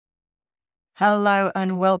Hello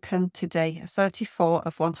and welcome to day 34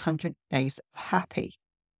 of 100 Days of Happy.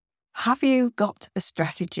 Have you got a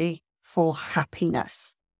strategy for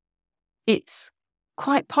happiness? It's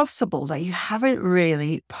quite possible that you haven't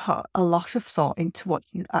really put a lot of thought into what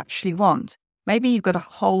you actually want. Maybe you've got a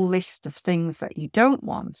whole list of things that you don't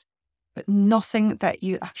want, but nothing that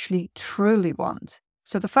you actually truly want.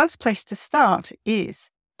 So the first place to start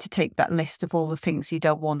is to take that list of all the things you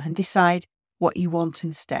don't want and decide what you want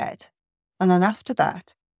instead. And then after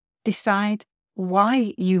that, decide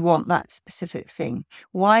why you want that specific thing.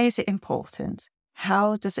 Why is it important?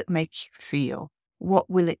 How does it make you feel? What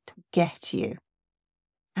will it get you?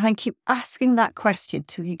 And then keep asking that question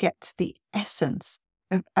till you get to the essence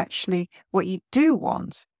of actually what you do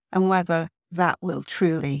want and whether that will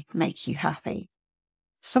truly make you happy.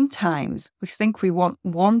 Sometimes we think we want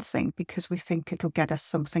one thing because we think it'll get us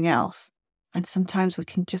something else. And sometimes we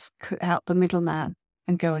can just cut out the middleman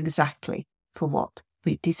and go exactly for what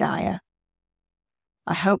we desire.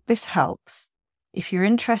 I hope this helps. If you're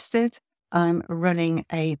interested, I'm running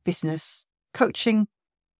a business coaching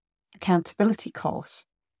accountability course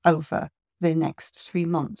over the next 3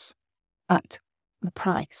 months at the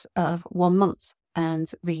price of 1 month,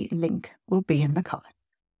 and the link will be in the comments.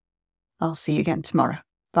 I'll see you again tomorrow.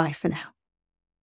 Bye for now.